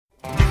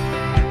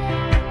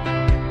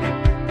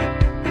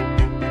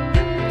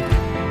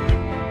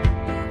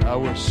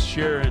was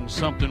sharing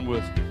something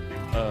with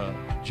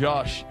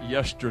Josh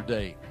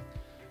yesterday.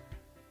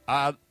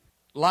 I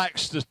like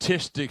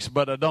statistics,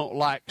 but I don't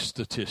like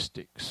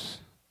statistics.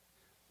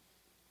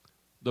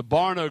 The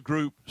Barna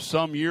Group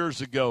some years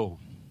ago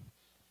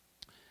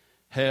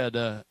had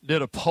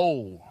did a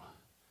poll,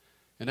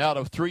 and out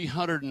of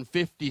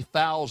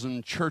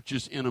 350,000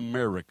 churches in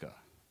America,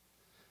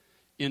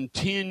 in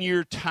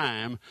 10-year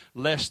time,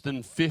 less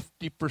than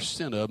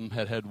 50% of them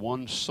had had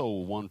one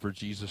soul won for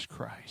Jesus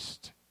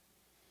Christ.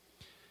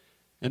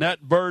 And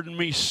that burdened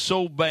me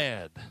so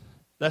bad.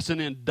 That's an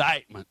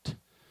indictment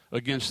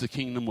against the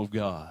kingdom of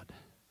God.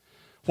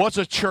 What's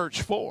a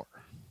church for?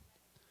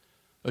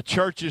 A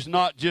church is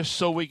not just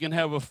so we can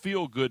have a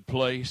feel-good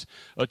place.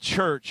 A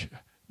church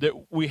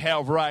that we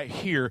have right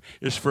here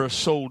is for a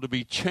soul to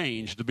be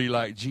changed, to be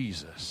like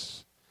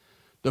Jesus.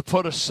 To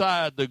put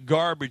aside the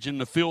garbage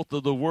and the filth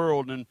of the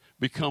world and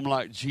become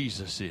like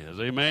Jesus is.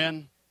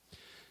 Amen?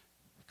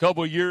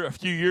 A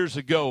few years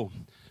ago,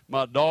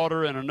 my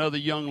daughter and another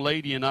young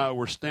lady and I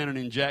were standing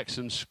in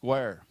Jackson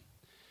Square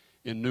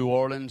in New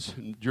Orleans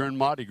during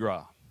Mardi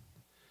Gras.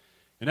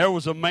 And there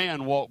was a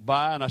man walked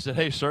by, and I said,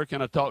 "Hey, sir,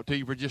 can I talk to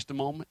you for just a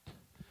moment?"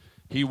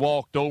 He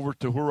walked over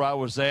to where I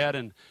was at,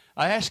 and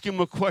I asked him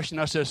a question.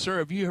 I said, "Sir,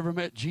 have you ever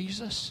met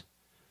Jesus?"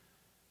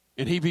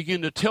 And he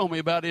began to tell me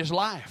about his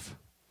life.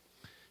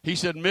 He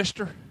said,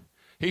 "Mister,"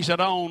 he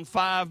said, "I own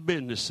 5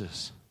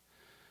 businesses."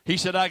 He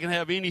said, "I can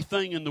have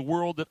anything in the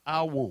world that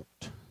I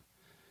want."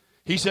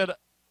 He said,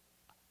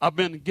 "I've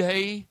been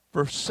gay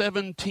for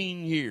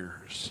 17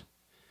 years,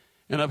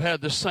 and I've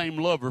had the same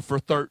lover for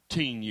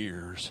 13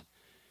 years.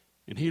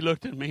 And he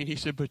looked at me and he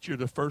said, "But you're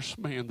the first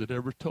man that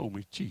ever told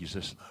me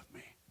Jesus loved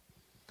me."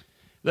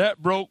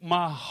 That broke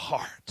my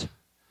heart.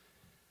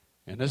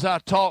 And as I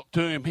talked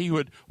to him, he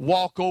would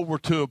walk over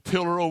to a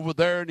pillar over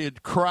there and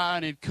he'd cry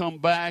and he'd come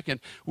back,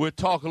 and we'd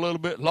talk a little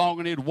bit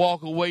longer and he'd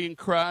walk away and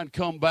cry and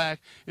come back.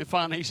 And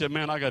finally he said,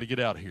 "Man, I got to get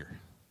out of here."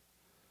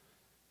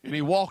 And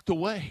he walked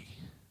away.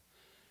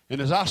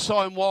 And as I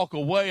saw him walk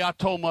away, I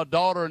told my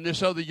daughter and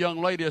this other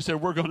young lady, I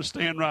said, "We're going to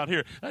stand right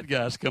here. That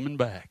guy's coming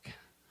back."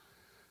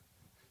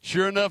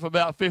 Sure enough,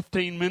 about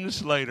 15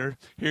 minutes later,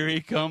 here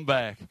he come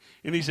back.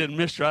 And he said,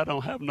 "Mister, I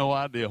don't have no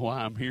idea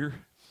why I'm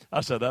here."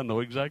 I said, "I know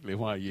exactly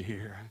why you're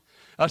here."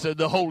 I said,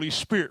 "The Holy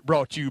Spirit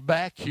brought you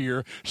back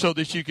here so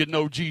that you could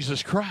know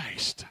Jesus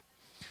Christ."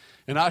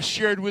 And I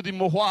shared with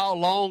him a while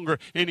longer,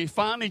 and he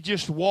finally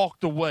just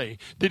walked away.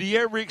 Did he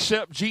ever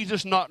accept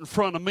Jesus? Not in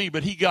front of me,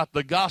 but he got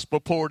the gospel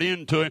poured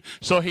into him,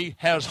 so he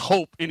has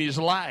hope in his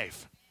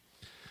life.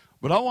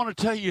 But I want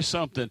to tell you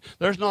something.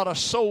 There's not a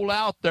soul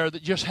out there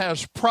that just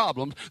has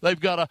problems. They've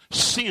got a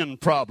sin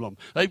problem.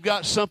 They've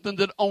got something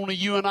that only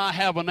you and I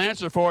have an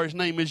answer for. His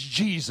name is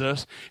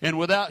Jesus. And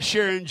without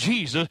sharing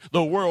Jesus,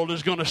 the world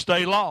is going to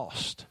stay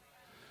lost.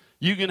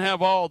 You can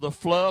have all the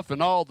fluff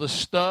and all the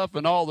stuff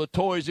and all the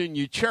toys in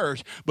your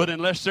church, but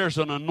unless there's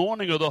an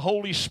anointing of the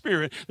Holy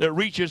Spirit that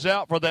reaches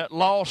out for that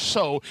lost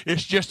soul,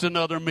 it's just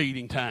another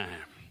meeting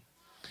time.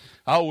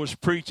 I was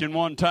preaching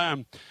one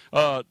time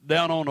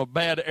down on a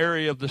bad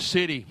area of the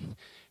city,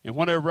 and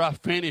whenever I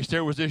finished,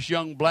 there was this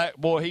young black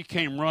boy. He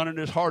came running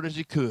as hard as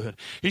he could.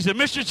 He said,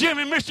 Mr.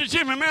 Jimmy,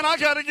 man, I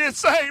got to get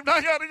saved.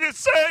 I got to get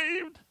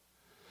saved."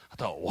 I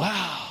thought,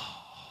 wow.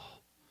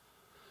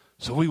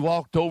 So we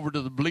walked over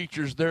to the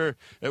bleachers there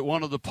at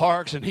one of the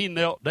parks, and he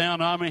knelt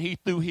down. He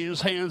threw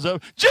his hands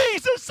up.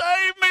 "Jesus,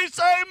 save me,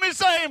 save me,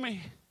 save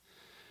me."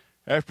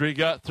 After he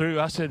got through,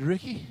 I said,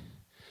 "Ricky,"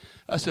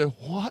 I said,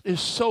 "what is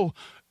so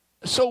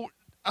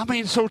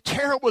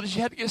terrible that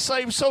you had to get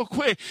saved so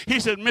quick?" He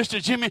said,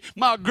 "Mr. Jimmy,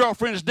 my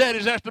girlfriend's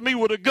daddy's after me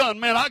with a gun.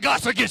 Man, I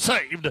got to get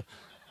saved."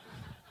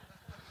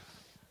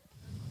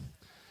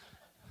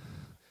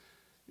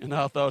 And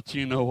I thought,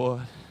 you know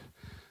what?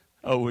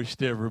 I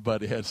wished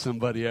everybody had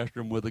somebody after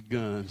them with a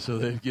gun so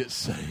they'd get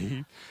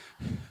saved.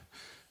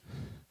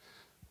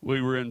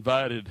 We were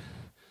invited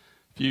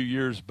a few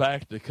years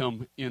back to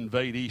come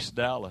invade East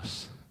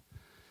Dallas.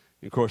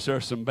 And of course, there are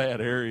some bad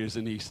areas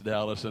in East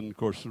Dallas, and of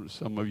course,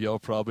 some of y'all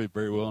probably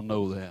very well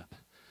know that.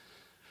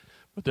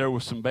 But there were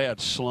some bad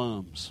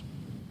slums.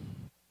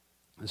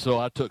 And so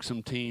I took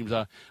some teams.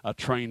 I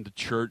trained the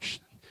church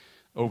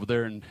over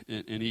there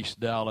in East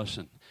Dallas,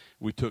 and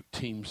we took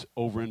teams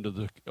over into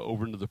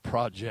the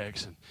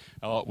projects, and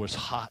it was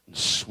hot and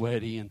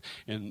sweaty,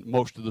 and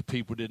most of the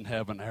people didn't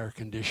have an air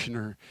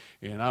conditioner,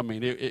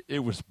 and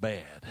it was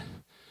bad.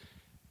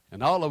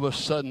 And all of a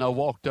sudden, I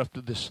walked up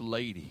to this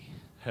lady,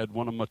 had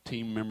one of my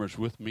team members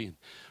with me, and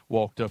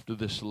walked up to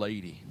this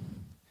lady.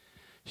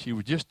 She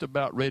was just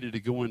about ready to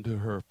go into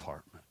her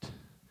apartment,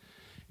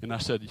 and I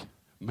said,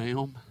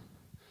 "Ma'am,"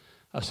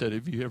 I said,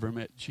 "have you ever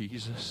met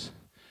Jesus?"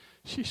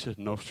 She said,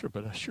 "No, sir,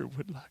 but I sure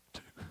would like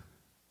to."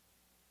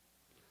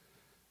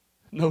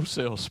 No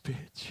sales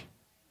pitch.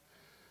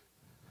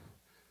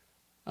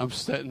 I'm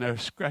sitting there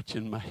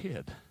scratching my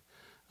head.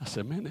 I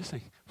said, "Man, this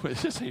ain't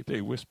the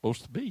way we're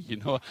supposed to be. You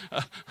know,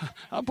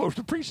 I'm supposed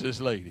to preach to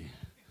this lady."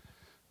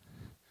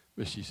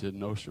 But she said,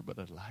 "No, sir, but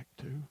I'd like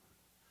to."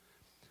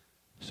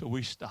 So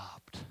we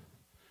stopped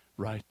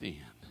right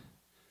then.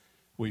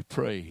 we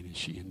prayed, and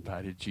she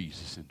invited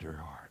Jesus into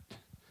her heart.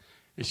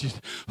 And she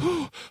said,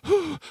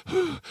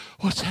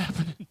 what's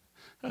happening?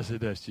 I said,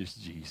 that's just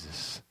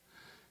Jesus.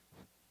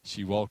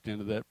 She walked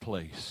into that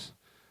place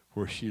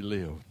where she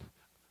lived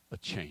a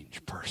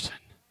changed person.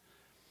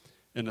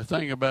 And the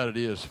thing about it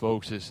is,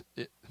 folks,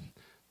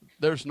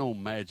 there's no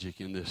magic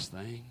in this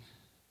thing.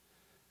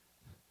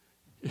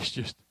 It's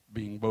just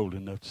being bold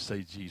enough to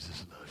say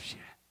Jesus loves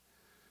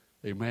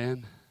you.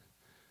 Amen?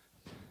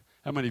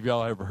 How many of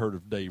y'all ever heard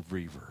of Dave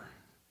Reaver?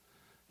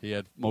 He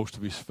had most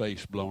of his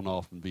face blown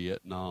off in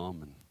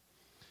Vietnam, and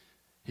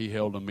he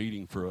held a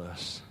meeting for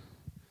us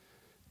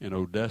in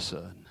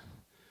Odessa. And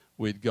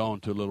we'd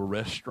gone to a little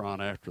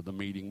restaurant after the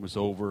meeting was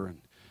over, and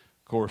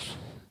of course,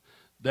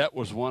 that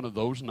was one of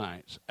those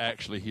nights.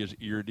 Actually, his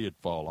ear did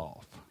fall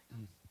off.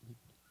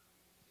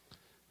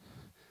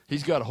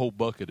 He's got a whole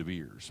bucket of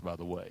ears, by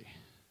the way.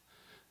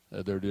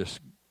 They're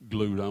just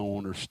glued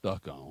on or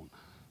stuck on.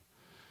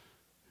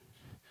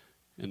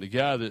 And the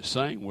guy that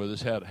sang with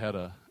us had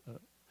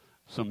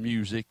some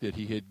music that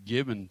he had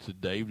given to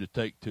Dave to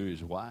take to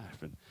his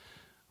wife. And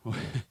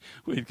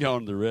we'd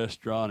gone to the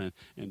restaurant,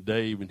 and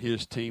Dave and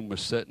his team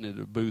was sitting at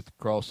a booth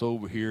across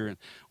over here, and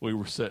we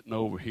were sitting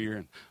over here,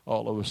 and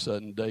all of a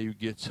sudden Dave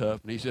gets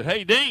up, and he said,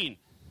 hey, Dean.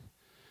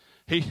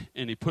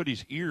 He put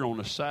his ear on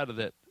the side of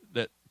that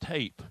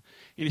tape.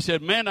 And he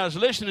said, man, I was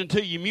listening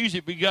to your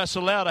music, but you got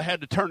so loud I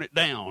had to turn it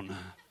down.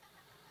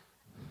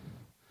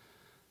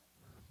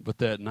 But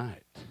that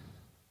night,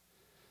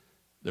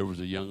 there was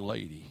a young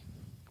lady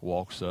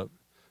walks up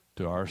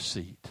to our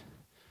seat.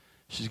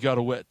 She's got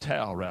a wet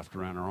towel wrapped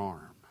around her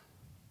arm.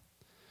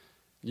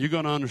 You're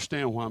going to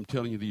understand why I'm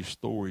telling you these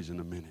stories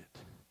in a minute.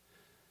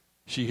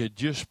 She had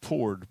just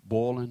poured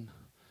boiling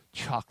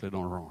chocolate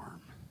on her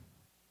arm.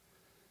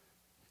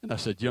 And I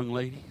said, young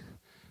lady,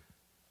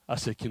 I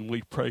said, can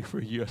we pray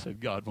for you? I said,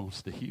 God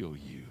wants to heal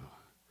you.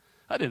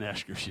 I didn't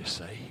ask her if she's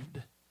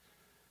saved.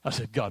 I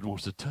said, God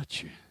wants to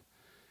touch you.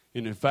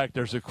 And in fact,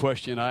 there's a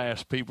question I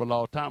ask people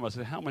all the time. I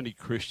said, how many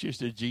Christians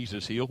did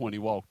Jesus heal when he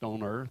walked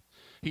on earth?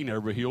 He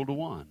never healed a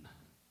one.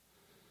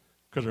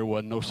 Because there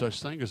wasn't no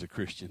such thing as a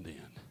Christian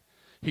then.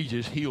 He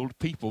just healed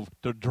people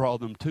to draw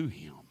them to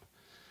him.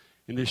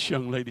 And this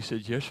young lady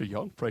said, yes, sir,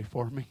 y'all can pray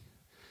for me.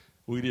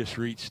 We just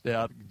reached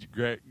out,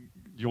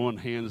 joined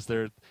hands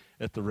there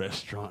at the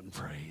restaurant and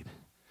prayed.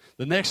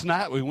 The next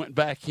night we went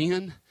back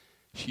in.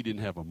 She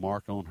didn't have a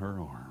mark on her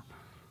arm.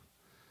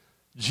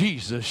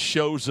 Jesus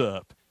shows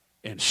up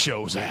and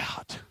shows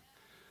out.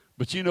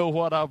 But you know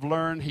what I've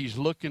learned? He's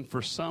looking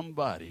for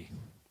somebody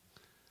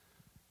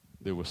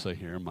that will say,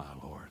 here am I,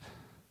 Lord.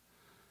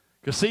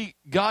 Because see,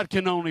 God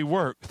can only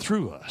work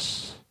through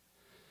us.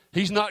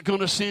 He's not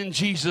going to send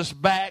Jesus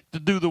back to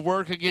do the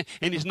work again,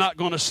 and he's not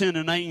going to send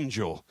an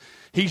angel.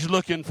 He's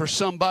looking for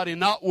somebody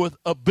not with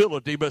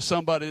ability, but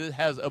somebody that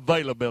has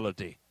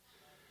availability.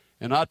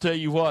 And I tell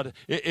you what,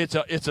 it's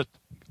an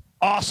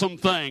awesome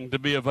thing to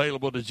be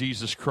available to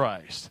Jesus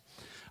Christ.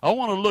 I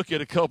want to look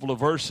at a couple of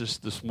verses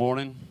this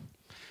morning,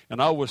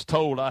 and I was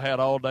told I had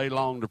all day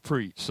long to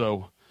preach,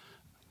 so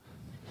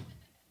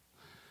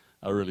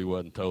I really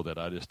wasn't told that.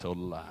 I just told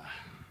a lie.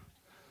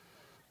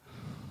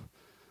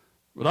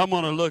 But I'm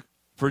going to look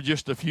for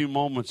just a few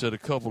moments at a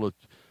couple of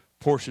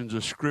portions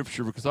of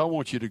Scripture because I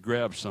want you to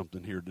grab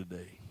something here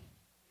today.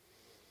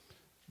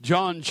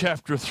 John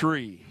chapter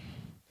 3.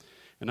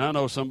 And I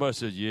know somebody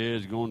says, yeah,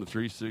 it's going to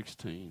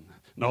 3:16.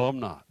 No,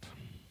 I'm not.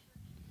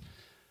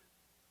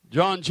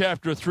 John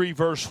chapter 3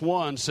 verse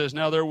 1 says,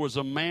 now there was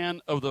a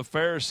man of the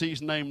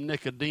Pharisees named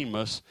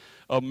Nicodemus,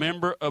 a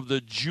member of the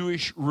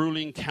Jewish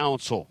ruling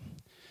council.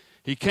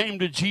 He came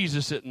to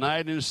Jesus at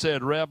night and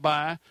said,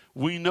 Rabbi,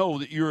 we know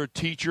that you're a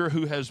teacher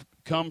who has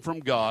come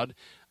from God.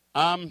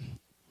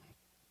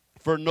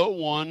 For no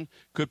one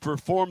could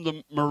perform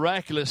the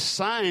miraculous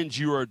signs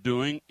you are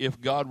doing if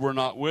God were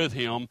not with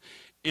him.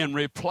 In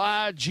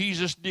reply,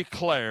 Jesus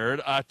declared,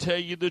 I tell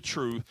you the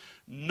truth,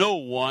 no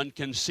one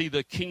can see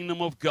the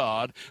kingdom of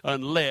God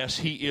unless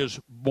he is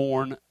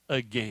born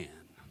again.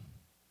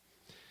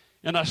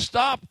 And I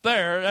stopped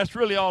there. That's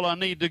really all I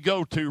need to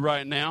go to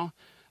right now.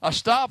 I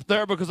stopped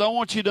there because I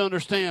want you to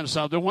understand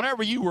something.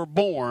 Whenever you were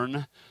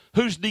born,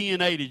 whose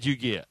DNA did you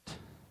get?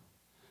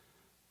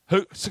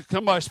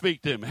 Somebody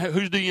speak to me.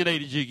 Whose DNA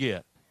did you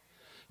get?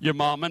 Your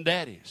mom and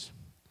daddy's.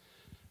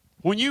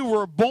 When you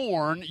were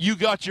born, you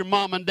got your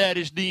mom and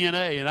daddy's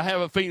DNA. And I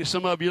have a feeling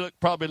some of you look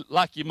probably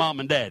like your mom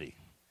and daddy.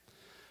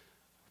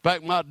 In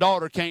fact, my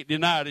daughter can't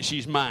deny that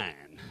she's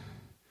mine.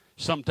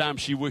 Sometimes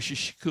she wishes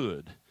she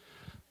could.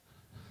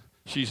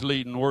 She's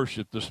leading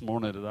worship this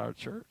morning at our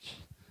church.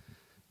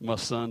 My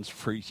son's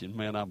preaching.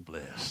 Man, I'm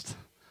blessed.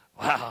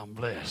 Wow, I'm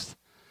blessed.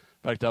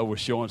 In fact, I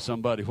was showing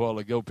somebody a while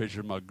ago a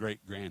picture of my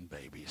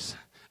great-grandbabies.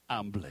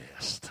 I'm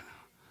blessed.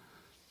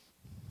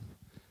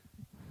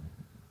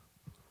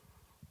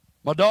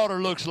 My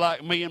daughter looks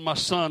like me, and my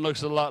son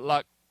looks a lot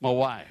like my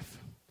wife.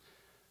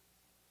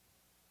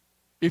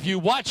 If you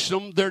watch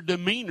them, their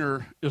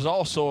demeanor is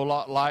also a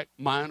lot like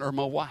mine or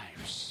my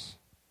wife's.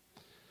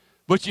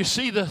 But you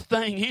see, the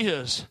thing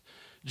is,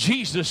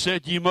 Jesus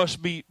said you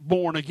must be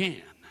born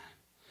again.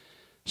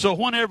 So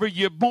whenever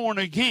you're born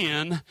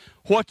again,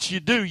 what you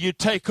do, you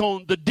take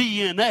on the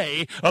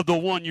DNA of the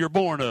one you're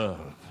born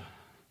of.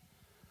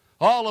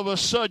 All of a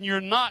sudden,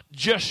 you're not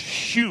just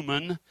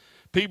human.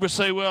 People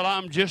say, well,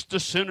 I'm just a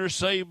sinner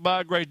saved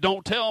by grace.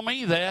 Don't tell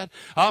me that.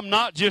 I'm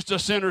not just a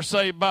sinner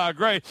saved by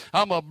grace.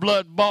 I'm a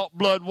blood-bought,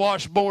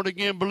 blood-washed,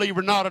 born-again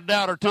believer, not a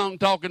doubter,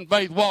 tongue-talking,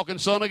 faith-walking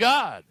son of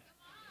God.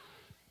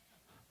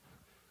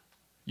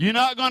 You're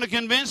not going to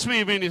convince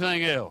me of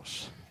anything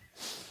else.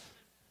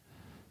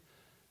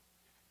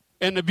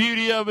 And the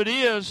beauty of it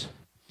is,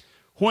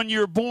 when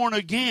you're born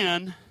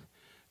again,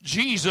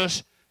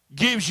 Jesus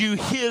gives you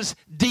his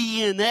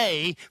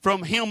DNA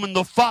from him and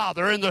the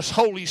Father and the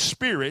Holy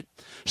Spirit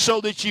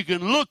so that you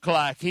can look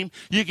like him,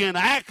 you can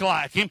act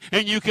like him,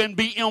 and you can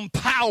be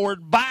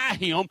empowered by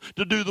him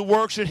to do the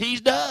works that he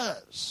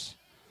does.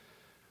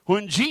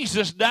 When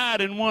Jesus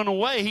died and went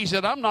away, he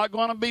said, I'm not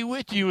going to be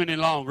with you any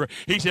longer.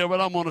 He said,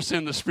 well, I'm going to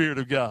send the Spirit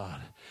of God.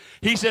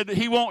 He said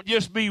he won't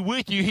just be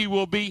with you, he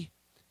will be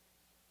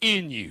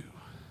in you.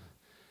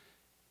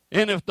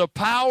 And if the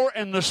power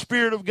and the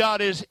Spirit of God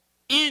is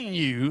in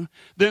you,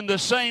 then the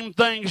same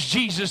things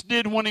Jesus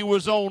did when he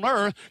was on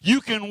earth,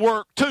 you can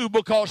work too,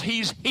 because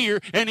he's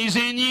here and he's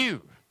in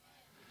you.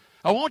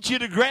 I want you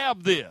to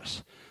grab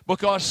this,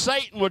 because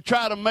Satan will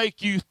try to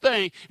make you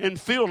think and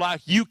feel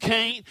like you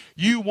can't,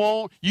 you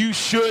won't, you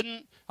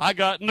shouldn't. I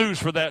got news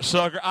for that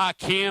sucker. I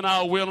can,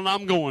 I will, and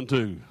I'm going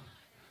to.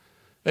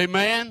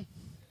 Amen?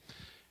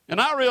 And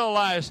I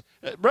realize,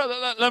 brother,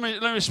 let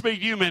me speak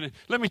to you a minute.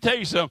 Let me tell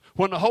you something.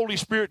 When the Holy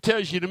Spirit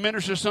tells you to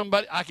minister to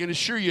somebody, I can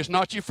assure you it's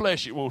not your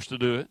flesh that wants to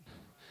do it.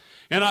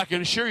 And I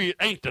can assure you it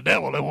ain't the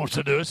devil that wants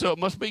to do it, so it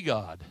must be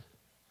God.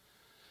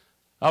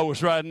 I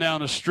was riding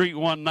down the street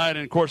one night,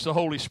 and, of course, the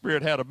Holy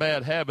Spirit had a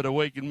bad habit of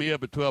waking me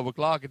up at 12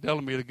 o'clock and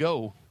telling me to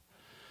go.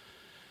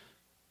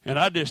 And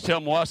I just tell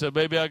my wife, I said,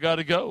 baby, I got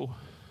to go.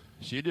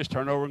 She'd just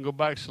turn over and go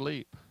back to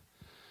sleep.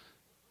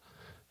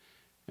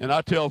 And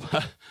I tell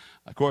my...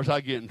 Of course, I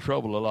get in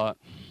trouble a lot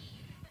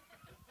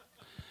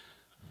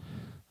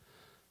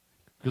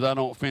because I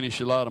don't finish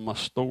a lot of my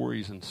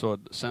stories, and so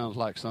it sounds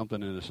like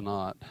something and it's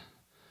not.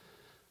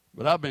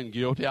 But I've been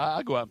guilty.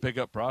 I go out and pick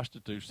up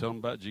prostitutes, tell them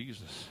about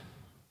Jesus.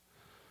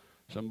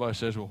 Somebody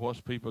says, well,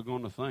 what's people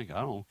going to think?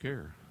 I don't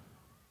care.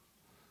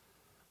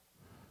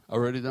 I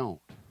really don't.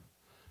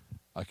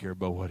 I care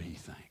about what he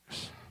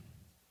thinks.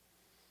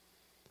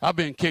 I've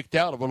been kicked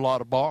out of a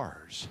lot of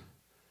bars.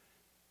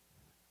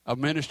 I've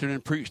ministered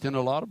and preached in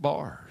a lot of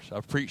bars.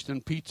 I've preached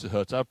in Pizza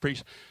Huts. I've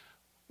preached,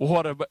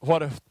 well,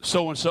 what if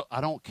so-and-so?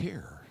 I don't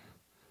care.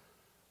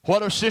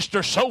 What if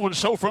sister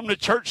so-and-so from the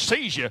church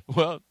sees you?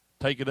 Well,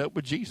 take it up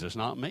with Jesus,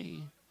 not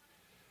me.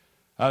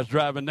 I was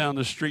driving down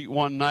the street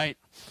one night,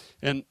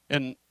 and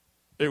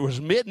it was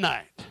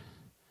midnight.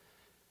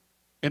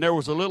 And there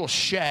was a little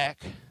shack,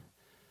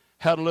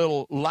 had a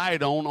little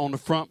light on the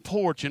front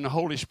porch, and the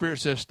Holy Spirit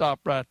says, stop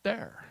right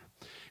there.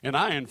 And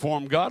I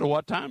informed God of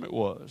what time it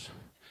was.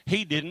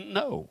 He didn't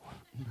know.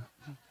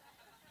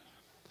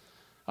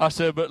 I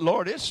said, but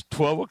Lord, it's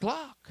 12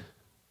 o'clock.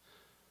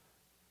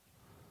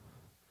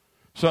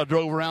 So I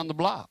drove around the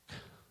block.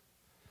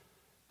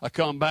 I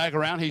come back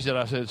around. I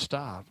said,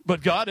 stop.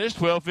 But God, it's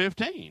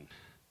 12:15.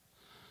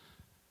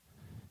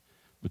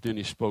 But then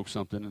he spoke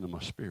something into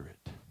my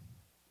spirit.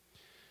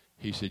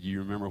 He said, you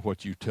remember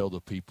what you tell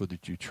the people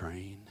that you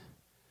train?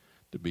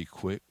 To be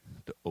quick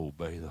to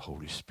obey the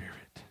Holy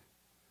Spirit.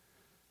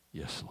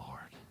 Yes, Lord.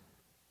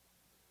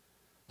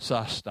 So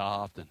I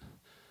stopped and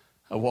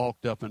I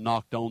walked up and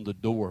knocked on the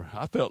door.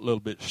 I felt a little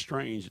bit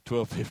strange at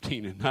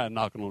 12:15 at night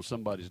knocking on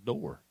somebody's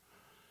door.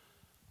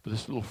 But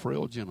this little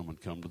frail gentleman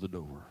come to the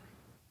door.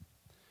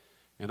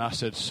 And I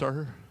said,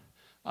 sir,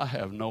 I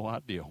have no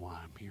idea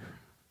why I'm here.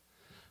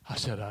 I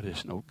said, I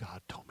just know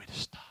God told me to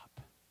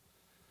stop.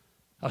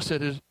 I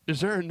said,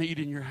 is there a need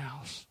in your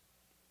house?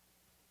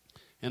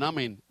 And I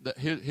mean,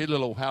 his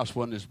little house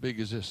wasn't as big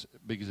as this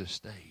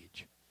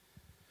stage.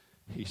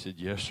 He said,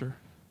 yes, sir.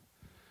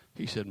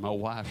 He said, my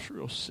wife's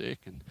real sick,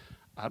 and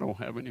I don't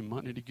have any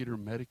money to get her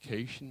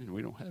medication, and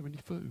we don't have any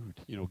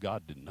food. You know,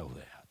 God didn't know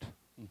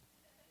that.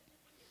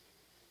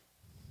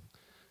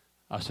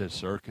 I said,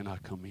 sir, can I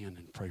come in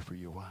and pray for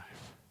your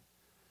wife?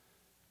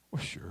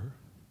 Well, sure.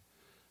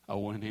 I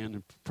went in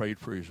and prayed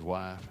for his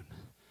wife, and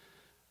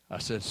I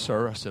said,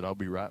 sir, I'll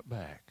be right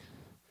back.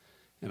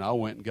 And I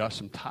went and got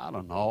some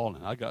Tylenol,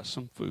 and I got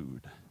some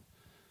food.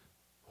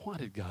 Why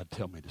did God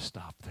tell me to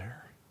stop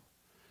there?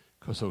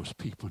 Because those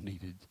people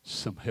needed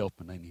some help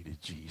and they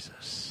needed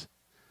Jesus.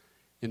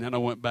 And then I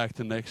went back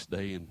the next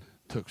day and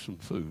took some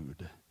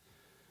food.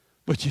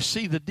 But you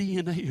see the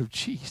DNA of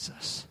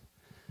Jesus.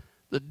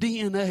 The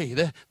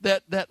DNA,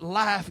 that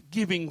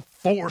life-giving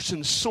force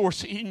and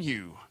source in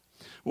you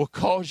will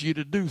cause you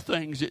to do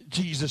things that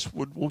Jesus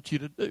would want you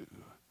to do.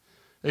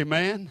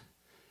 Amen?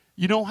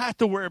 You don't have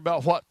to worry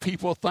about what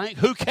people think.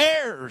 Who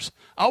cares?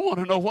 I want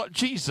to know what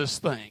Jesus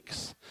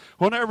thinks.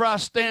 Whenever I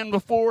stand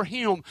before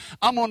him,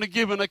 I'm going to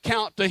give an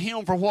account to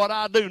him for what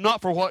I do,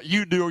 not for what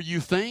you do or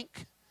you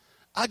think.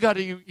 I got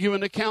to give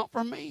an account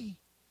for me.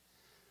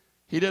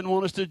 He doesn't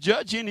want us to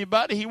judge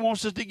anybody. He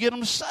wants us to get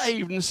them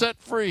saved and set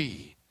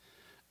free.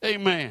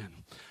 Amen.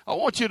 I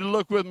want you to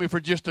look with me for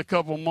just a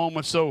couple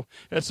moments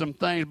at some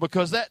things,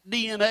 because that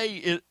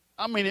DNA,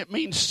 it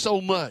means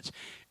so much.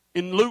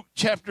 In Luke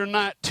chapter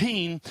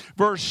 19,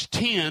 verse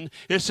 10,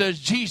 it says,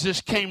 Jesus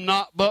came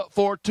not but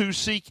for to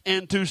seek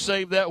and to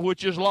save that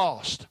which is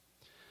lost.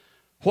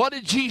 What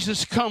did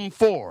Jesus come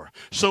for?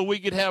 So we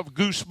could have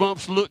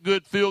goosebumps, look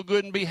good, feel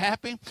good, and be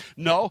happy?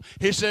 No.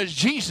 It says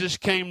Jesus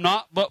came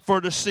not but for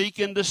to seek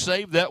and to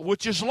save that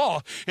which is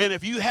lost. And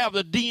if you have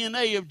the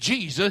DNA of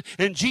Jesus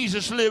and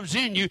Jesus lives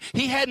in you,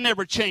 he had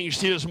never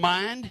changed his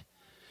mind.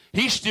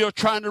 He's still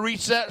trying to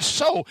reach that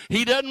soul.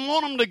 He doesn't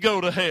want them to go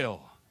to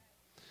hell.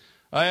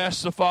 I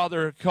asked the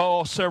Father a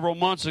call several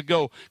months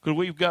ago, because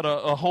we've got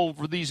a home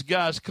for these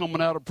guys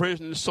coming out of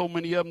prison, and so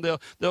many of them,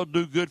 they'll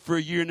do good for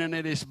a year, and then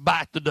they just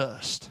bite the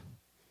dust.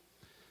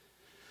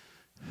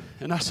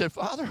 And I said,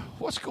 Father,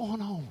 what's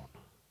going on?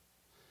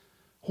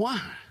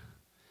 Why?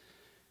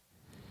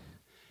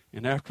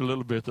 And after a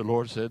little bit, the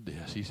Lord said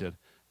this. He said,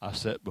 I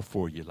set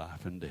before you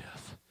life and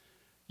death.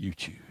 You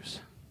choose.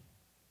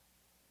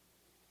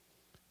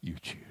 You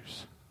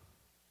choose.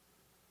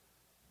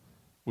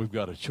 We've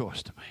got a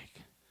choice to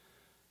make.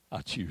 I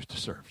choose to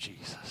serve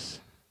Jesus.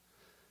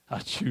 I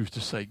choose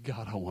to say,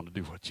 God, I want to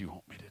do what you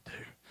want me to do.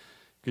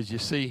 Because you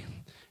see,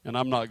 and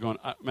I'm not going,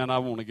 I've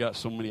only got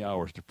so many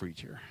hours to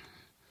preach here.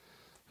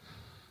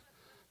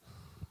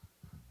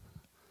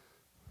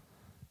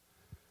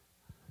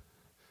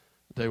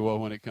 I tell you what,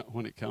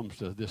 when it comes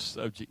to this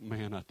subject,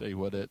 man, I tell you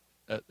what,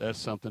 that's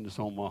something that's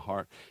on my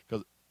heart.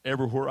 Because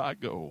everywhere I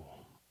go,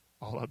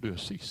 all I do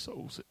is see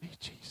souls that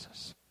need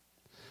Jesus.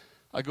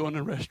 I go in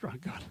a restaurant,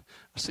 God,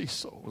 I see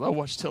souls. I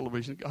watch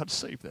television, God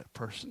save that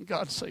person.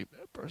 God save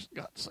that person.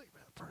 God save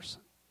that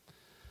person.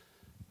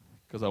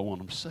 Because I want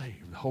them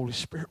saved. The Holy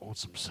Spirit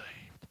wants them saved.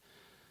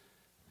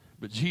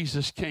 But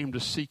Jesus came to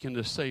seek and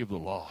to save the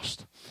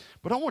lost.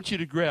 But I want you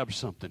to grab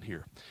something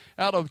here.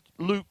 Out of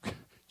Luke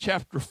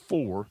chapter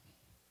 4,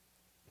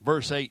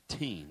 verse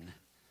 18.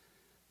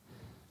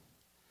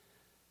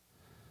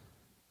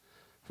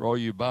 For all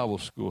you Bible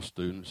school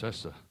students,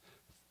 that's the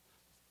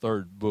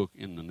third book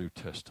in the New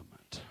Testament.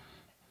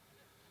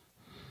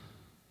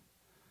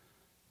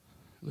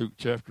 Luke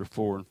chapter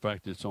 4, in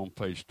fact, it's on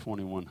page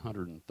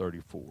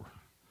 2134.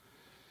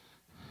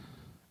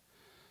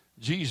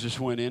 Jesus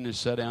went in and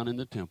sat down in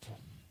the temple,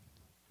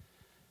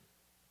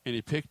 and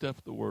he picked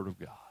up the Word of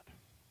God,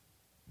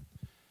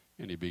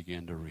 and he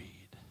began to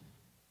read.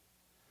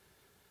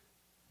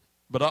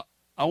 But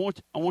I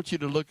want you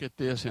to look at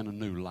this in a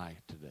new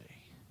light today.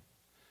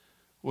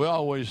 We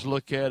always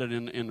look at it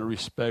in the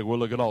respect, well,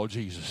 look at all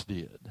Jesus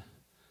did.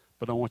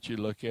 But I want you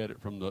to look at it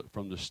from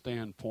the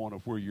standpoint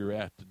of where you're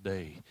at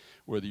today,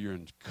 whether you're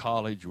in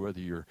college,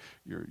 whether you're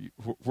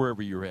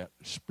wherever you're at,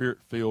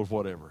 spirit-filled,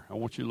 whatever. I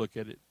want you to look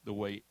at it the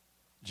way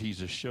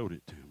Jesus showed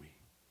it to me.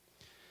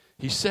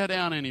 He sat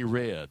down and he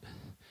read.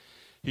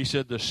 He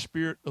said, the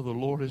Spirit of the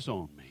Lord is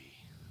on me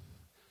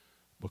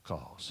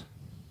because.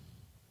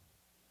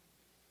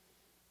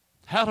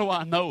 How do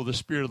I know the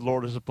Spirit of the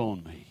Lord is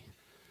upon me?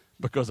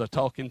 Because I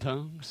talk in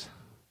tongues?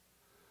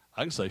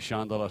 I can say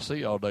Shandala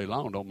see all day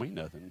long, don't mean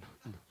nothing.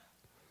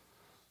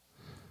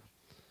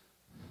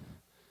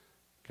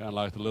 Kind of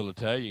like the little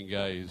Italian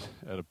guy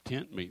at a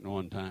tent meeting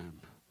one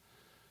time.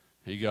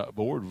 He got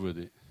bored with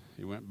it.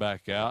 He went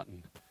back out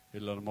and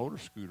his little motor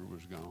scooter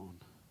was gone.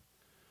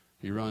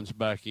 He runs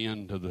back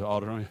into the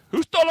auditorium.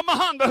 Who stole my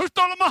Honda? Who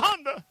stole my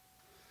Honda?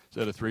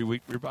 Said a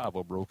 3-week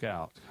revival broke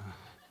out.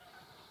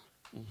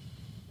 The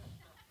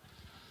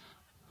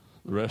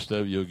rest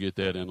of you will get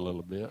that in a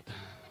little bit.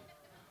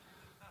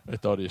 They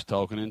thought he was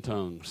talking in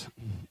tongues.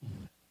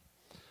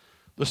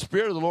 The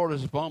Spirit of the Lord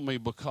is upon me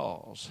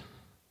because.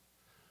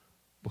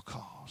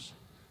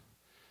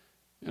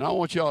 And I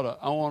want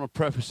to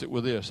preface it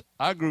with this.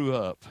 I grew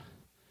up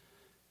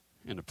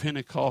in a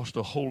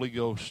Pentecostal Holy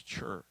Ghost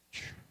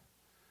church.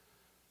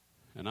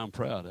 And I'm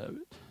proud of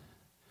it.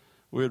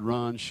 We'd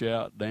run,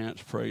 shout,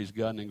 dance, praise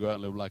God, and then go out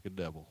and live like a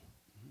devil.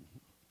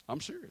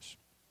 I'm serious.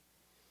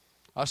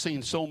 I've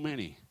seen so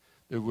many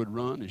that would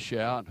run and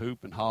shout and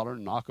hoop and holler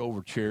and knock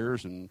over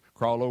chairs and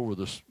crawl over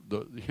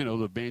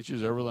the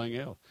benches, everything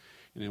else.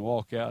 And then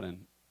walk out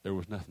and there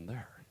was nothing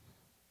there.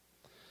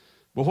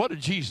 But what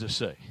did Jesus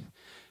say?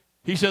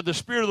 He said, the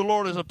Spirit of the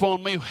Lord is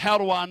upon me. How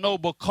do I know?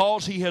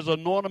 Because he has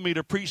anointed me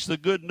to preach the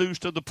good news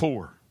to the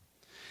poor.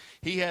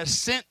 He has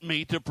sent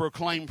me to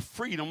proclaim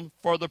freedom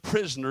for the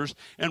prisoners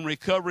and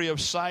recovery of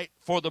sight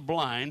for the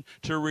blind,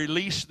 to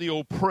release the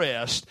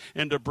oppressed,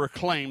 and to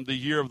proclaim the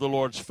year of the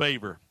Lord's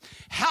favor.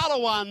 How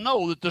do I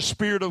know that the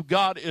Spirit of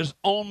God is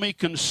on me,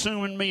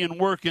 consuming me, and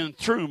working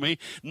through me?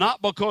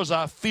 Not because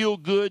I feel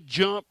good,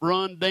 jump,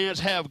 run, dance,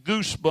 have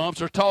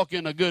goosebumps, or talk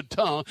in a good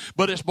tongue,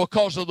 but it's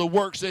because of the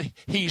works that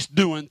he's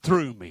doing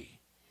through me.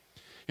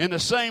 And the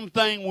same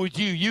thing with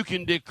you. You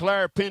can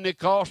declare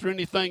Pentecost or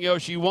anything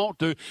else you want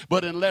to,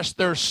 but unless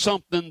there's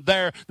something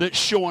there that's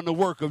showing the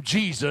work of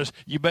Jesus,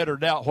 you better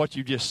doubt what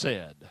you just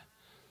said.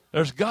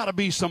 There's got to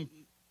be some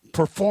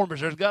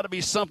performance. There's got to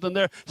be something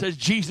there that says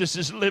Jesus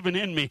is living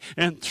in me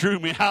and through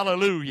me.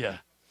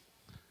 Hallelujah.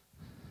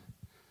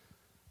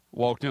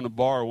 Walked in a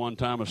bar one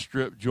time, a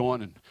strip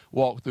joint, and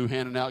walked through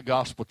handing out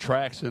gospel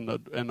tracts, and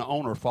the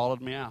owner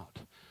followed me out.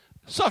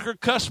 Sucker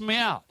cussed me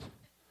out.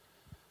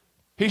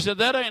 He said,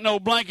 that ain't no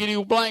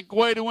blankety blank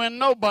way to win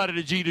nobody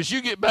to Jesus.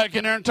 You get back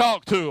in there and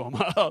talk to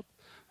them.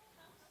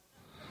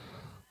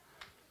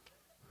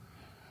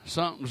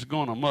 Something's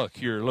going amok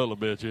here a little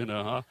bit, you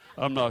know.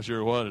 I'm not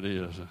sure what it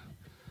is.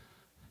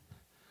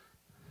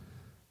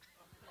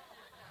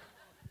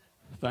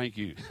 Thank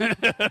you.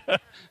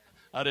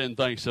 I didn't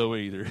think so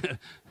either.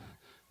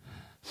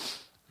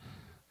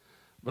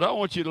 But I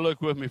want you to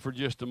look with me for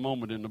just a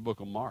moment in the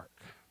book of Mark.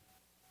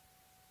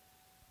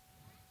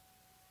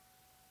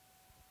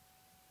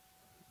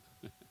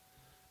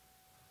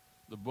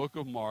 The book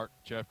of Mark,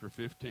 chapter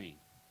 15.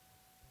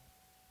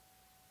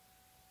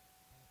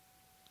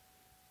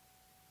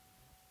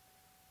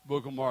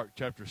 Book of Mark,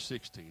 chapter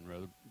 16,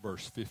 rather,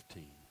 verse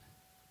 15.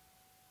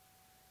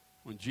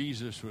 When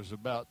Jesus was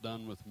about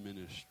done with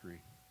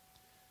ministry,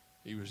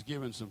 he was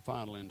given some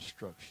final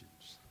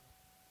instructions.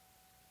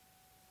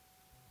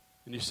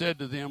 And he said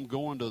to them,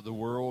 go into the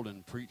world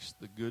and preach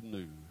the good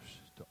news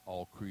to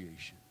all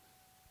creation.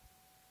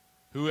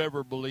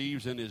 Whoever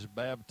believes and is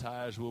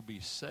baptized will be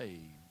saved,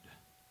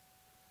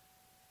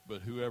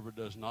 but whoever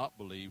does not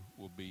believe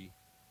will be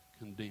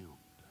condemned.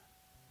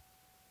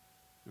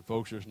 And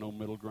folks, there's no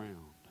middle ground.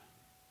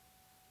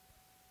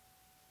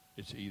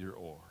 It's either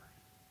or.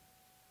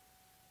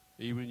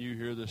 Even you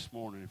here this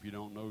morning, if you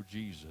don't know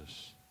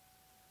Jesus,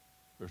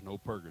 there's no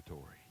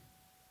purgatory.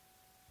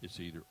 It's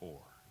either or.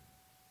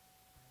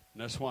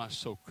 And that's why it's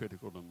so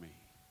critical to me.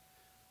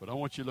 But I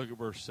want you to look at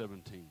verse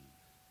 17.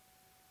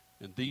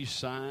 And these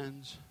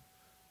signs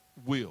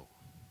will.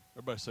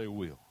 Everybody say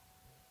will.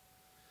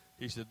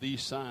 He said,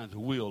 these signs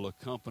will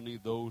accompany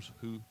those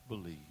who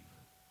believe.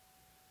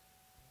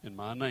 In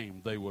my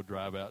name, they will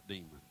drive out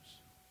demons.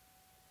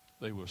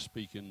 They will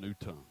speak in new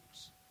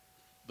tongues.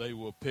 They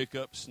will pick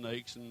up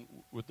snakes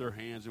with their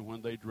hands, and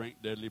when they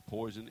drink deadly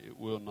poison, it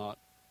will not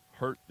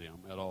hurt them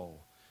at all.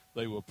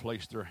 They will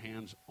place their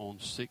hands on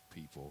sick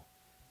people,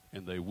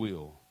 and they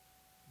will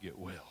get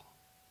well.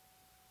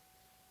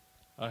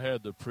 I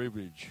had the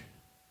privilege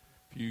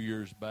a few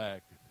years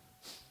back.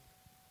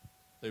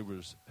 They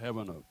was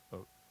having a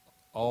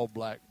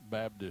all-black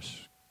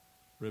Baptist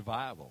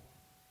revival,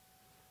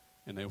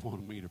 and they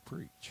wanted me to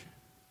preach.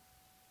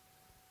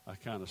 I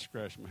kind of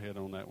scratched my head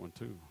on that one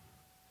too.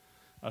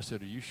 I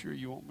said, are you sure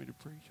you want me to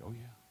preach? Oh,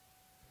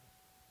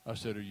 yeah. I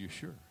said, are you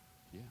sure?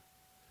 Yeah.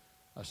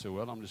 I said,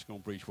 well, I'm just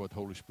going to preach what the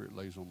Holy Spirit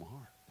lays on my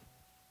heart.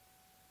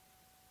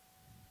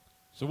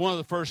 So one of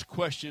the first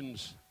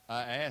questions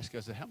I asked, I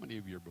said, how many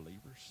of you are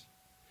believers?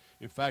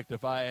 In fact,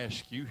 if I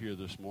ask you here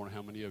this morning,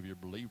 how many of you are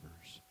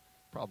believers?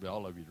 Probably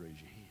all of you would raise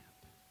your hand.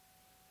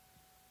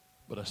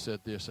 But I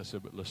said this, I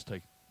said, but let's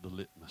take the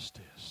litmus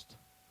test.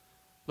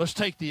 Let's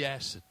take the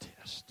acid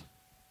test.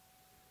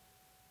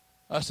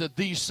 I said,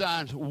 these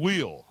signs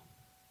will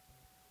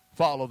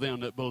follow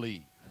them that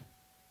believe.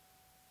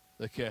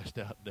 They cast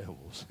out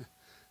devils.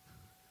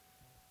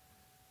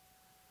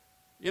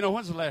 You know,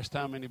 when's the last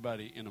time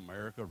anybody in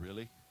America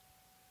really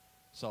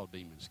saw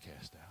demons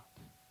cast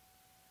out?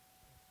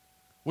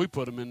 We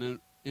put them in the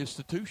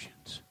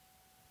institutions.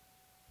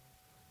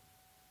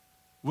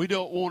 We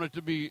don't want it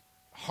to be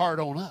hard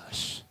on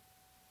us.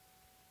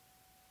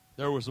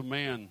 There was a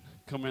man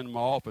come into my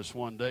office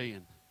one day,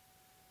 and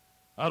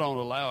I don't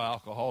allow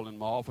alcohol in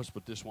my office,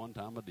 but this one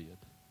time I did.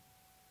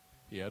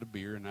 He had a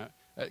beer, and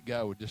that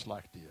guy was just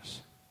like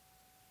this.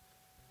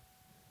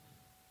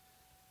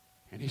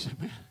 And he said,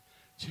 man,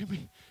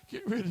 Jimmy,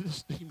 get rid of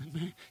this demon,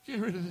 man. Get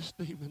rid of this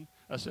demon.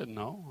 I said,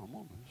 no, I'm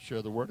going to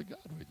share the word of God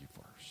with you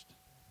first.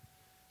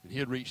 And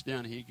he'd reach down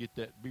and he'd get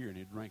that beer and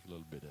he'd drink a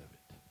little bit of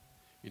it.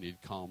 And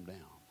he'd calm down.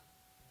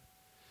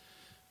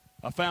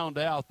 I found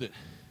out that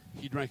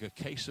he drank a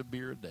case of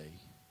beer a day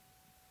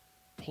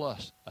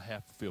plus a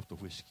half a fifth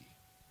of whiskey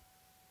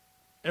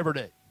every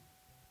day.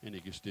 And he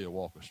could still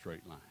walk a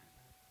straight line.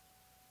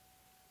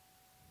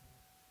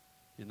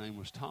 His name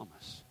was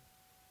Thomas.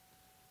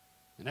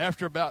 And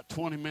after about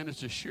 20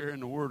 minutes of sharing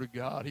the word of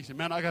God, he said,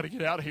 man, I got to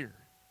get out of here.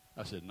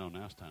 I said, no,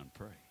 now it's time to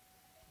pray.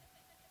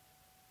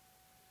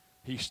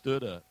 He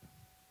stood up.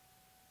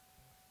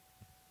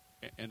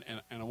 And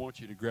I want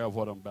you to grab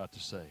what I'm about to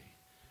say.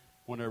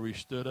 Whenever he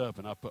stood up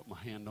and I put my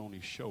hand on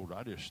his shoulder,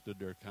 I just stood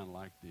there kind of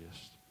like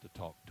this to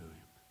talk to him.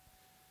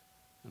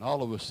 And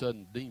all of a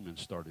sudden, demons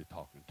started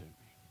talking to me.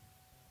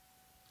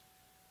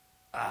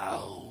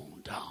 Oh,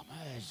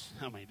 Thomas.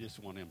 I mean, this is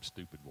one of them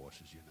stupid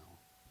voices, you know.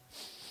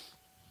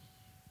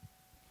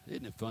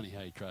 Isn't it funny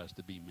how he tries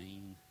to be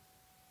mean?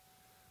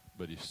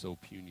 But he's so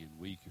puny and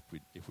weak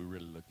if we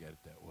really look at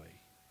it that way.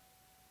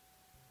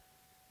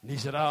 And he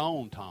said, I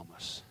own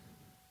Thomas.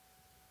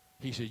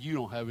 He said, you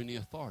don't have any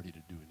authority to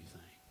do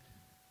anything.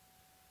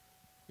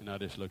 And I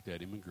just looked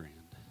at him and grinned.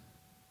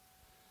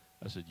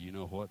 I said, you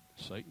know what,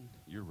 Satan?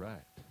 You're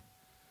right.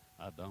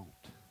 I don't.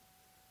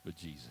 But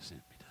Jesus in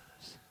me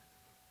does.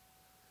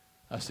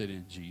 I said,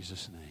 in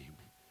Jesus' name,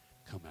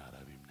 come out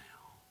of him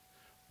now.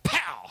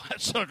 Pow!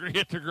 That sucker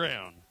hit the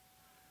ground.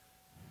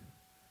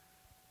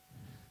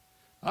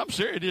 I'm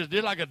serious. It just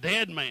did like a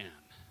dead man.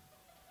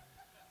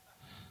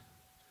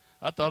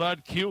 I thought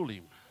I'd killed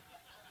him.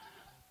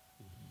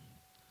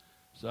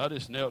 So I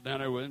just knelt down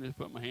there with him, just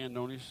put my hand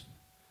on his,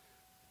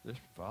 just,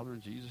 Father,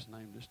 in Jesus'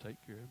 name, just take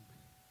care of me.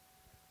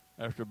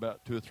 After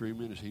about 2 or 3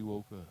 minutes, he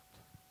woke up.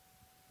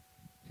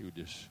 He was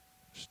just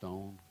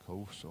stone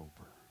cold sober.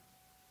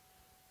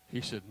 He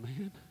said,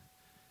 man,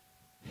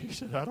 he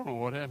said, I don't know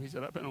what happened. He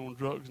said, I've been on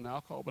drugs and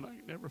alcohol, but I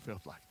ain't never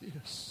felt like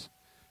this.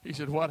 He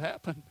said, what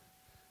happened?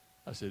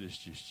 I said, it's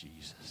just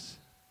Jesus.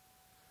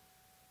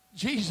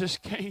 Jesus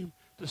came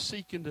to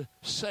seek and to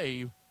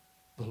save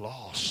the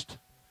lost.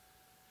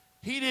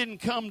 He didn't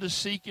come to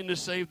seek and to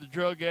save the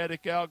drug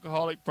addict,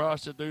 alcoholic,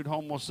 prostitute,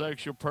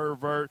 homosexual,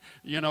 pervert,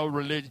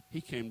 religion. He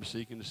came to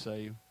seek and to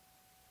save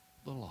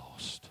the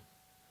lost.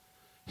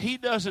 He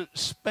doesn't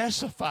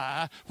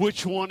specify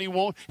which one he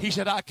wants. He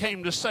said, I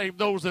came to save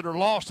those that are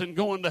lost and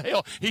going to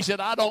hell. He said,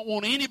 I don't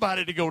want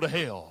anybody to go to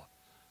hell.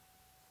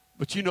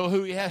 But you know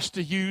who he has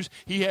to use?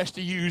 He has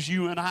to use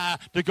you and I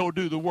to go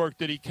do the work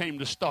that he came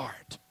to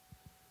start.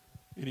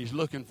 And he's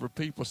looking for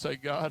people. Say,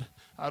 God,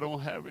 I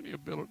don't have any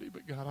ability,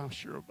 but God, I'm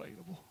sure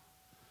available.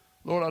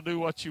 Lord, I'll do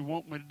what you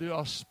want me to do.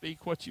 I'll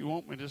speak what you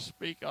want me to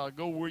speak. I'll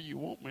go where you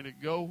want me to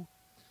go.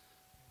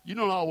 You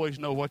don't always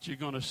know what you're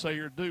going to say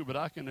or do, but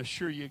I can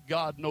assure you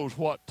God knows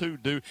what to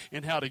do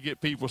and how to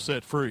get people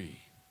set free.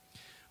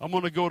 I'm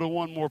going to go to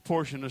one more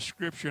portion of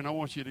Scripture, and I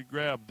want you to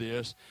grab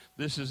this.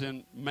 This is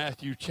in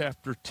Matthew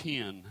chapter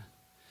 10.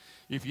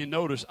 If you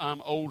notice,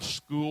 I'm old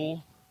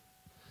school.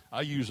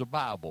 I use a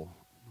Bible.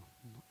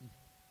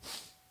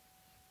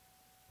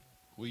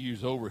 We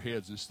use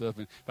overheads and stuff.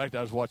 In fact,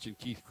 I was watching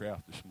Keith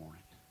Craft this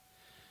morning,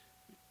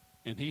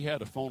 and he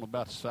had a phone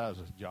about the size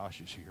of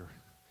Josh's here,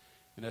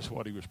 and that's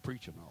what he was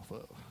preaching off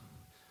of.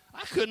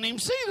 I couldn't even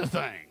see the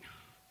thing,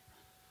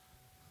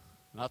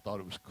 and I thought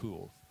it was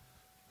cool.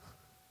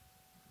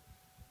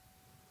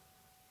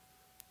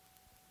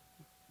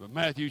 But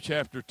Matthew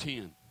chapter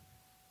 10,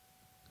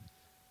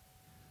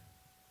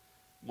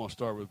 I'm going to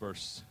start with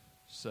verse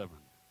 7.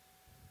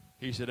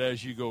 He said,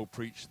 as you go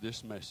preach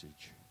this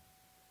message,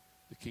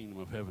 the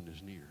kingdom of heaven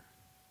is near.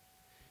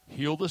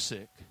 Heal the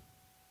sick,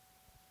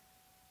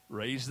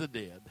 raise the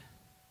dead,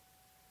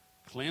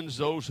 cleanse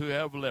those who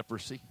have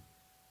leprosy,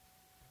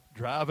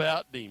 drive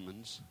out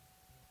demons.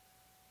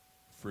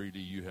 Freely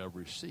you have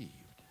received,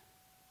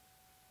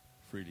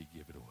 freely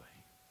give it away.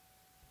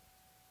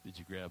 Did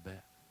you grab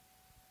that?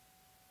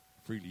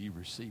 Freely you've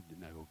received it,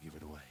 now go give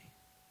it away.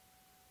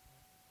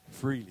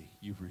 Freely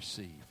you've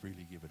received,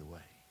 freely give it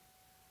away.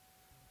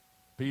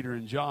 Peter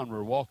and John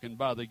were walking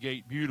by the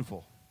gate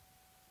beautiful.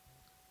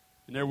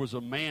 And there was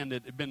a man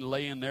that had been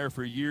laying there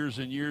for years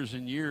and years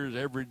and years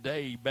every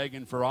day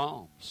begging for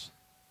alms.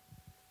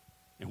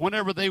 And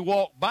whenever they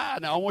walked by,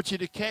 now I want you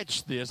to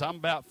catch this. I'm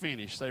about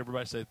finished. So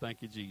everybody say,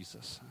 thank you,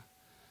 Jesus.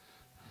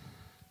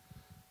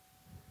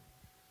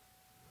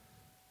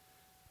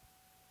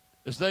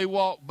 As they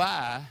walked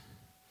by,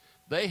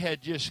 they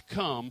had just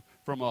come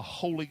from a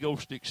Holy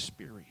Ghost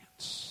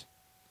experience.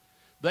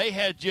 They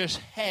had just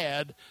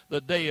had the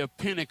day of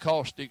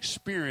Pentecost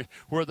experience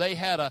where they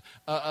had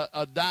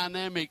a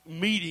dynamic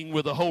meeting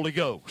with the Holy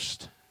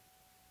Ghost.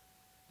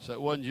 So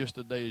it wasn't just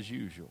a day as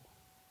usual.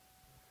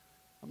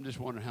 I'm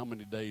just wondering how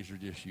many days are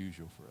just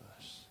usual for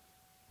us.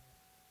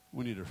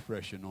 We need a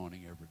fresh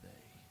anointing every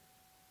day.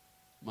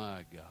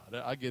 My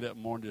God. I get up in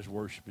the morning just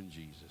worshiping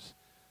Jesus.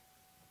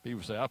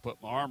 People say, I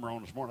put my armor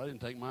on this morning. I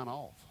didn't take mine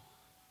off.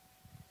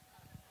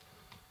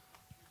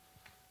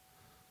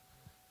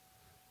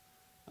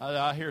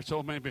 I hear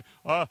so many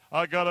people,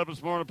 I got up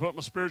this morning and put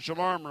my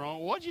spiritual armor on.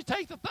 What'd you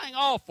take the thing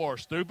off for,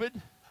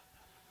 stupid?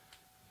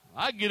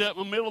 I get up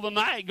in the middle of the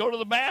night, go to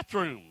the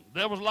bathroom. The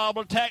devil's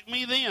liable to attack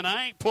me then.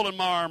 I ain't pulling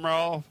my armor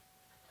off.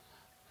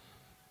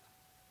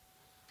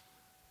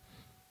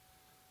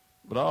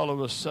 But all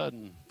of a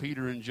sudden,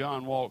 Peter and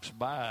John walks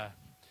by,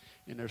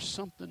 and there's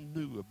something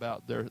new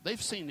about they've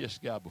seen this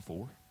guy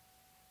before.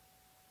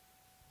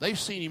 They've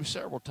seen him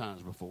several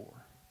times before.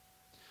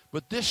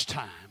 But this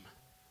time,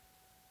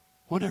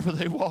 whenever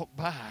they walked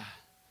by,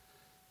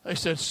 they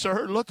said,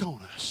 sir, look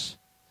on us.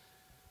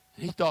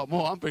 And he thought,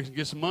 well, I'm fixing to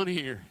get some money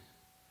here.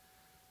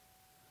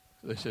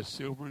 They said,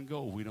 silver and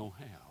gold we don't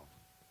have.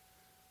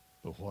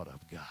 But what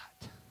I've got,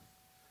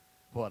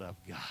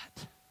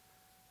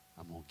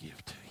 I'm going to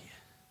give to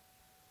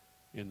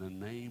you. In the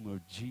name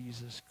of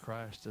Jesus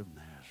Christ of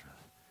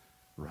Nazareth,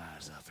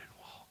 rise up and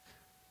walk.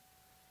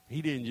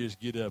 He didn't just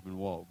get up and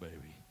walk,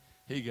 baby.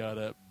 He got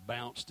up,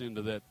 bounced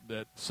into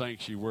that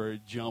sanctuary,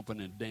 jumping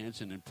and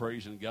dancing and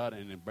praising God,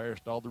 and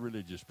embarrassed all the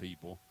religious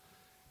people.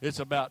 It's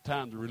about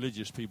time the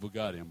religious people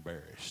got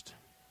embarrassed.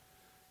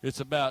 It's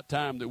about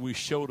time that we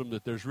showed them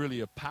that there's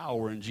really a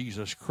power in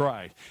Jesus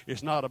Christ.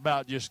 It's not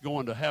about just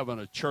going to having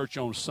a church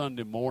on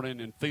Sunday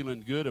morning and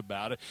feeling good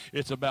about it.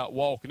 It's about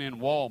walking in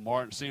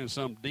Walmart and seeing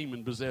some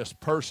demon-possessed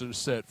person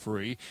set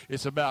free.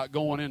 It's about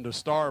going into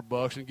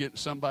Starbucks and getting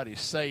somebody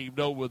saved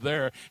over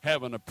there,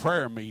 having a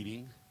prayer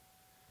meeting.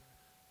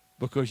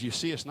 Because you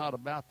see, it's not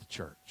about the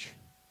church.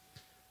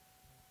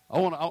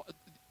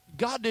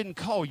 God didn't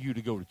call you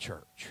to go to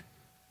church.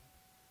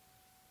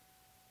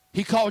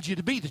 He called you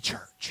to be the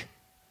church.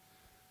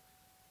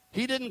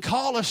 He didn't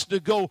call us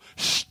to go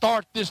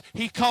start this.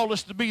 He called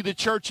us to be the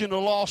church in a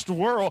lost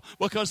world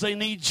because they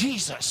need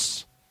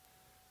Jesus.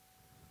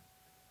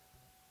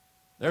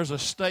 There's a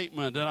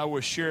statement, and I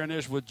was sharing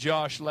this with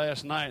Josh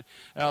last night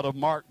out of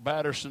Mark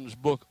Batterson's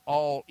book,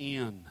 All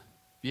In.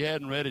 If you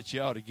hadn't read it,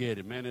 you ought to get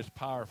it. Man, it's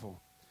powerful.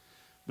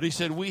 But he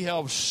said, we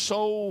have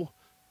so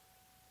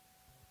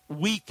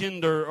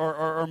weakened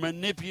or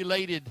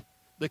manipulated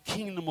the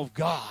kingdom of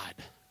God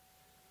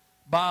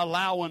by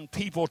allowing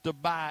people to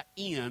buy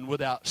in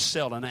without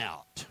selling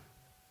out.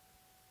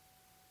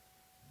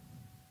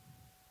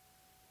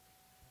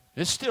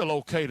 It's still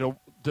okay to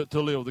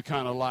live the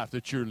kind of life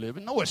that you're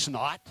living. No, it's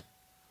not.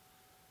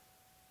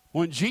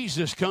 When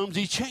Jesus comes,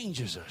 he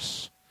changes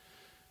us.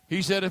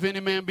 He said, if any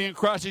man be in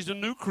Christ, he's a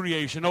new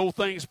creation. Old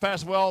things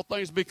pass away, all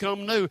things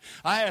become new.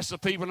 I ask the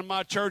people in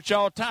my church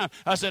all the time,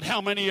 I said,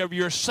 how many of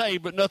you are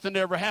saved but nothing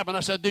ever happened?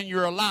 I said, then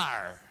you're a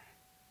liar.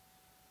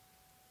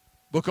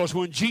 Because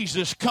when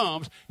Jesus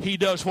comes, he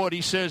does what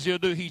he says he'll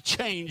do. He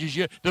changes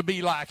you to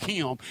be like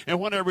him. And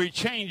whenever he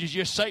changes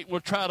you, Satan will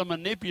try to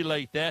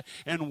manipulate that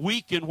and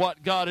weaken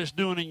what God is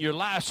doing in your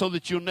life so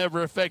that you'll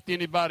never affect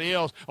anybody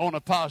else on a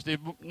positive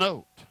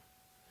note.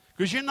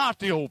 Because you're not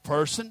the old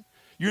person.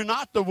 You're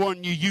not the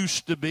one you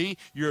used to be.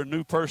 You're a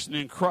new person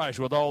in Christ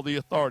with all the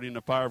authority and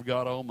the power of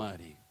God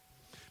Almighty.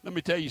 Let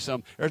me tell you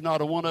something. There's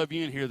not a one of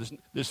you in here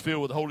that's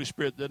filled with the Holy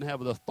Spirit that doesn't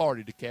have the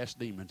authority to cast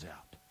demons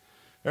out.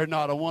 There's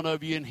not a one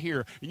of you in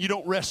here. And you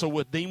don't wrestle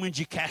with demons,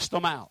 you cast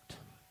them out.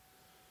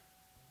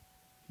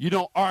 You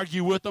don't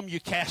argue with them, you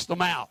cast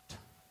them out.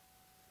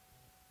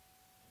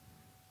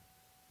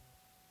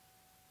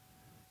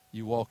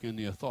 You walk in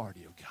the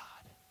authority of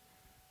God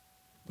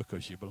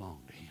because you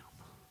belong to him.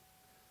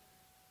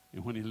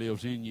 And when he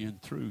lives in you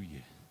and through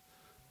you,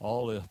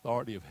 all the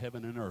authority of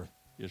heaven and earth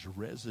is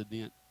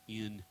resident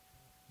in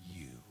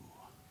you.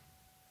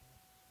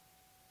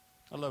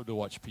 I love to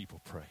watch people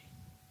pray.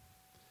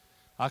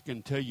 I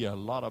can tell you a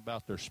lot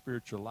about their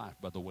spiritual life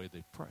by the way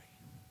they pray.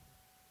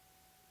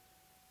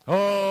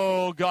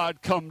 Oh,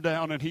 God, come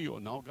down and heal.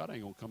 No, God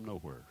ain't going to come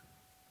nowhere.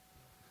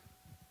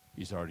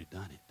 He's already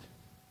done it.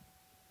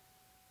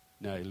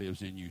 Now he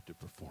lives in you to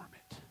perform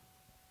it.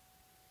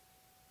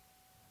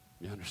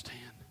 You understand?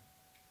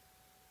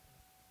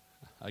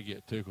 I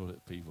get tickled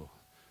at people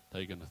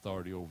taking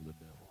authority over the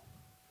devil.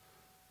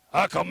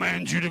 I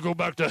command you to go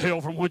back to hell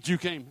from whence you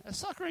came. That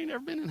sucker ain't ever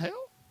been in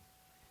hell.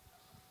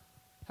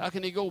 How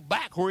can he go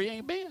back where he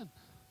ain't been?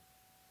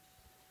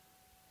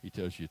 He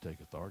tells you to take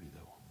authority,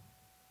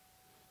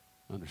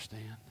 though.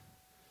 Understand?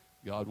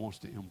 God wants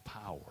to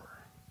empower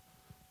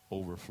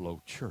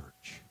Overflow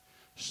Church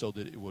so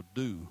that it will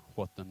do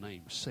what the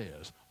name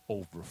says,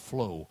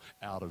 overflow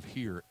out of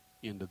here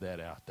into that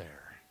out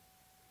there.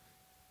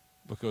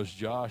 Because,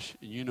 Josh,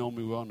 you know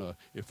me well enough,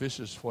 if this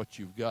is what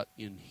you've got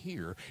in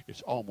here,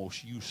 it's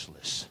almost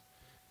useless.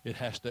 It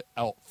has to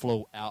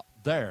outflow out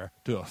there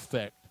to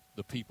affect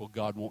the people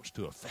God wants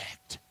to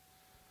affect.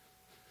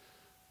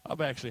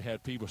 I've actually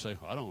had people say,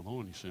 I don't know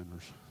any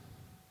sinners.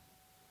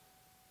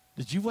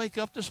 Did you wake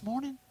up this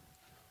morning?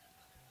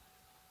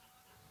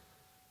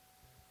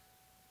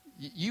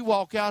 You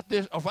walk out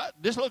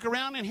just look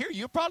around in here,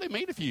 you'll probably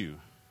meet a few.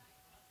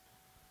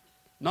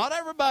 Not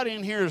everybody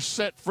in here is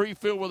set free,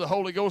 filled with the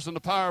Holy Ghost and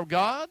the power of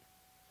God.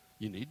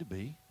 You need to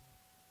be.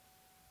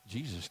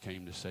 Jesus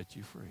came to set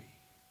you free.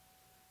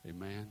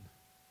 Amen.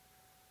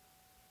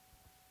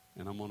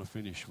 And I'm going to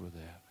finish with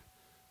that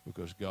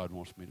because God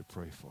wants me to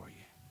pray for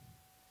you.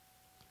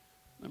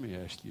 Let me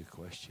ask you a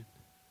question.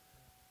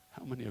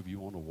 How many of you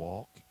want to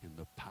walk in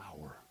the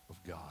power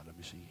of God? Let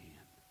me see your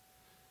hand.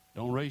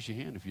 Don't raise your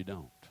hand if you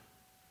don't.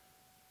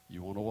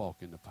 You want to walk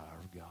in the power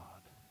of God.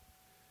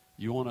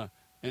 You want to,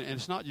 and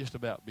it's not just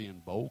about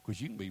being bold,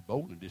 because you can be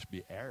bold and just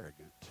be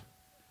arrogant.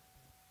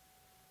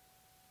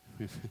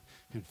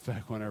 In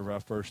fact, whenever I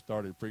first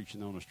started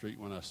preaching on the street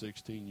when I was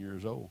 16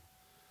 years old,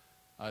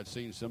 I'd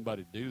seen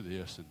somebody do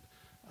this, and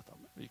I thought,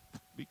 man,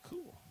 it'd be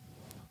cool.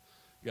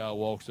 Guy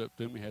walks up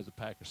to me, has a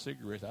pack of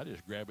cigarettes. I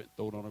just grab it,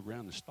 throw it on the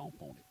ground, and stomp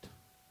on it.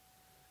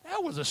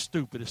 That was the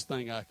stupidest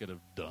thing I could have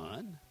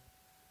done.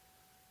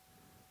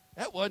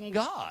 That wasn't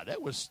God.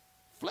 That was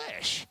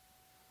flesh.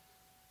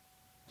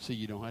 See,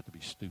 you don't have to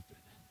be stupid.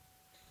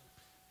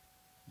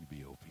 You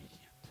be obedient.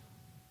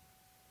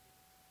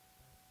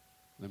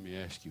 Let me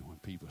ask you, when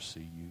people see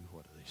you,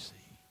 what do they see?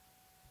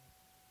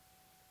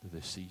 Do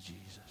they see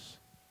Jesus?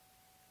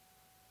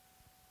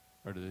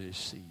 Or do they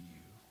see you?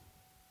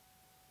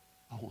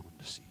 I want them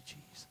to see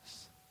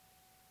Jesus.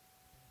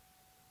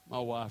 My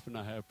wife and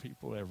I have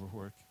people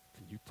everywhere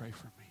Can you pray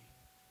for me?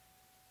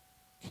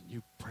 Can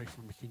you pray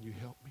for me? Can you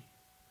help me?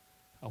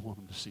 I want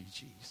them to see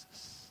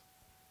Jesus.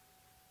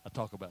 I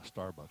talk about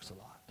Starbucks a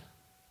lot.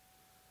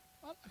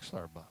 I like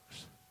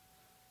Starbucks.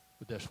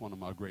 But that's one of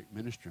my great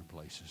ministering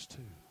places,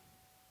 too.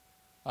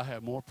 I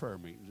have more prayer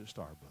meetings at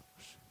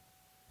Starbucks.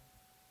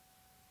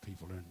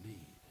 People are in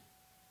need.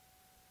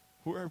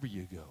 Wherever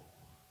you go,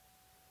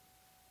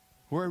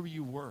 wherever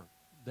you work,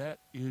 that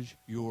is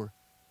your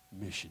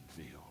mission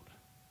field.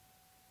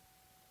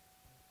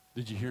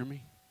 Did you hear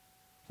me?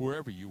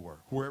 Wherever you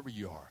work, wherever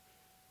you are,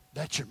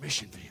 that's your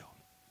mission field.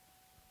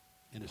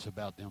 And it's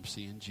about them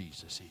seeing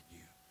Jesus in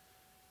you.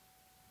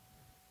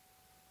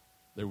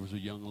 There was a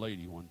young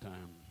lady one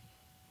time,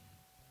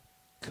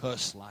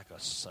 cussed like a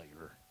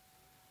sailor.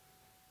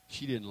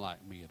 She didn't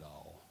like me at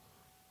all.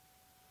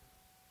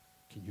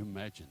 Can you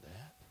imagine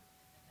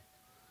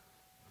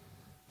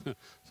that?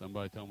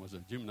 Somebody told me, I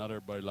said, Jim, not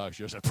everybody likes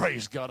you. I said,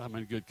 praise God, I'm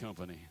in good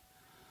company.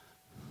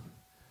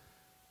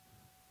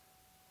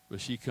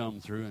 But she come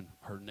through and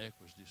her neck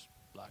was just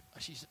like,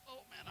 she said,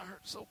 oh man, I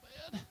hurt so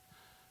bad.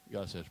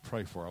 God says,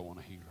 pray for her, I want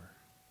to heal her.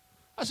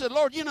 I said,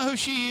 Lord, you know who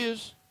she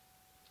is?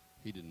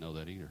 He didn't know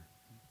that either.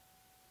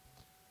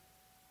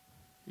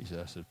 He said,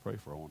 I said, pray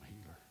for her, I want to heal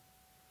her.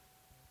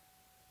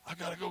 I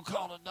got to go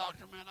call the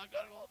doctor, man. I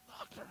got to go to the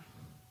doctor.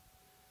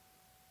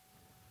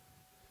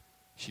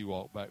 She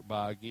walked back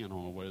by again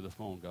on the way to the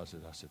phone. God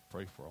said, I said,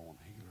 pray for her, I want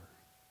to heal her.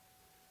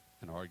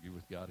 And argue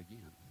with God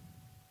again.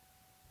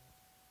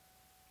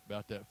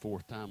 About that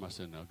fourth time, I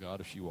said, now, God,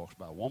 if she walks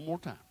by one more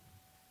time,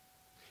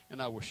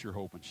 and I was sure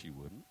hoping she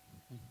wouldn't.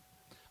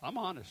 I'm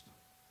honest.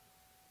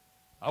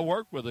 I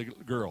worked with a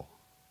girl.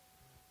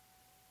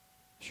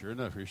 Sure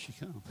enough, here she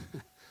comes.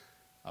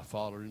 I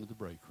followed her into the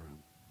break room.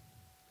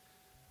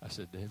 I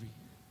said, Debbie,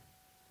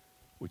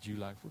 would you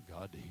like for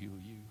God to heal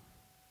you?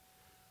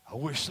 I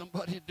wish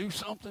somebody would do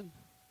something.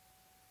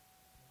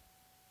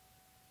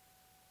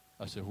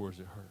 I said, where's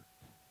it hurt?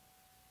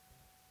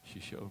 She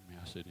showed me.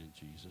 I said, in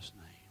Jesus'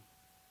 name.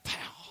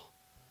 Pow!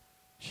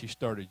 She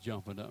started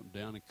jumping up and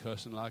down and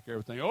cussing like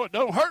everything. Oh, it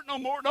don't hurt no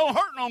more. Don't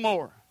hurt no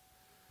more.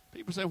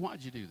 People say,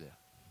 why'd you do that?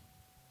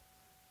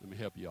 Let me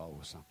help you all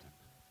with something.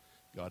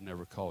 God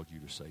never called you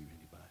to save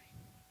anybody.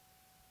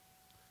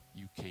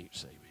 You can't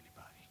save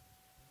anybody.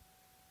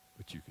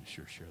 But you can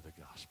sure share the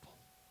gospel.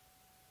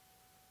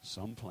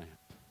 Some plant,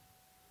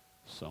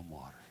 some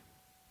water.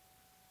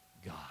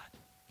 God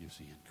gives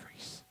the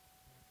increase.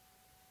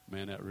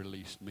 Man, that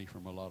released me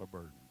from a lot of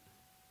burden.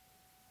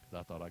 Because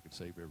I thought I could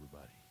save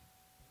everybody.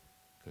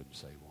 Couldn't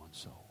save one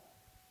soul.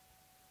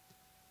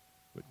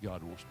 But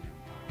God wants to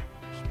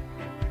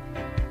empower us.